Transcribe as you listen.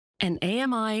an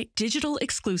AMI digital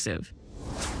exclusive.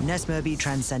 Ness Murby,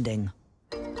 Transcending.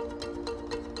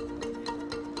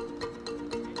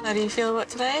 How do you feel about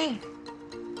today?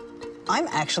 I'm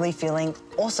actually feeling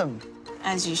awesome.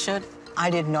 As you should. I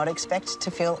did not expect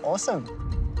to feel awesome.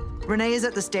 Renee is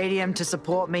at the stadium to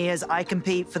support me as I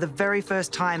compete for the very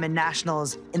first time in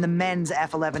nationals in the men's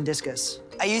F11 discus.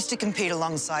 I used to compete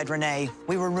alongside Renee.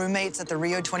 We were roommates at the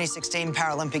Rio 2016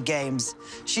 Paralympic Games.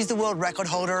 She's the world record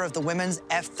holder of the women's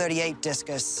F38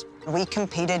 discus. We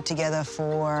competed together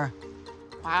for...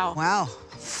 Wow,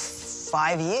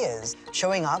 5 years.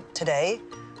 Showing up today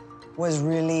was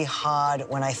really hard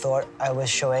when I thought I was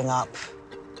showing up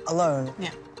alone. Yeah.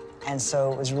 And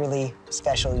so it was really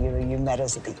special. You met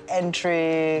us at the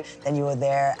entry, then you were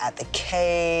there at the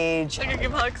cage. I can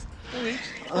give hugs. It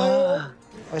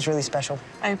was really special.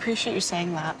 I appreciate you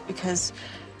saying that because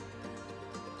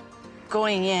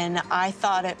going in, I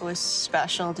thought it was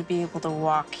special to be able to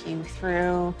walk you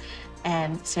through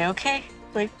and say, okay,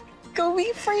 like, go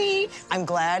be free. I'm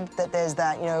glad that there's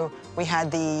that, we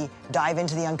had the dive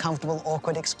into the uncomfortable,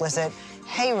 awkward, explicit.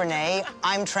 Hey, Renee,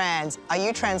 I'm trans. Are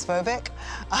you transphobic?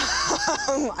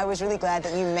 I was really glad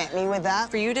that you met me with that.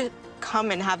 For you to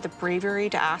come and have the bravery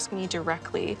to ask me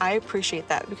directly, I appreciate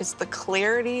that because the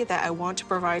clarity that I want to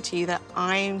provide to you that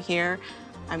I'm here,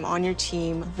 I'm on your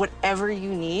team, whatever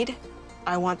you need,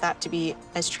 I want that to be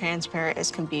as transparent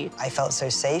as can be. I felt so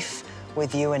safe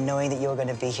with you and knowing that you were going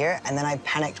to be here, and then I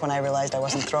panicked when I realized I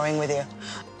wasn't throwing with you.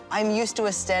 I'm used to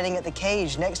us standing at the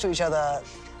cage next to each other.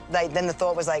 Then the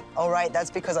thought was like, all right,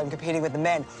 that's because I'm competing with the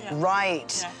men. Yeah.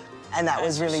 Right. Yeah. And that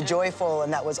was really joyful,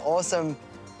 and that was awesome,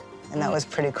 and that was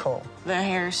pretty cool. The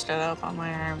hair stood up on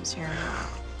my arms here.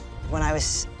 When I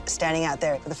was standing out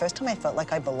there, for the first time, I felt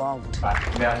like I belonged.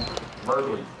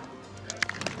 Verbally.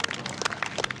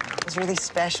 It was really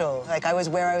special. Like I was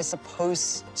where I was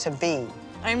supposed to be.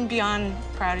 I'm beyond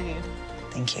proud of you.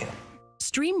 Thank you.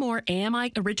 Stream more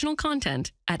AMI original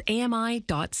content at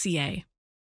ami.ca.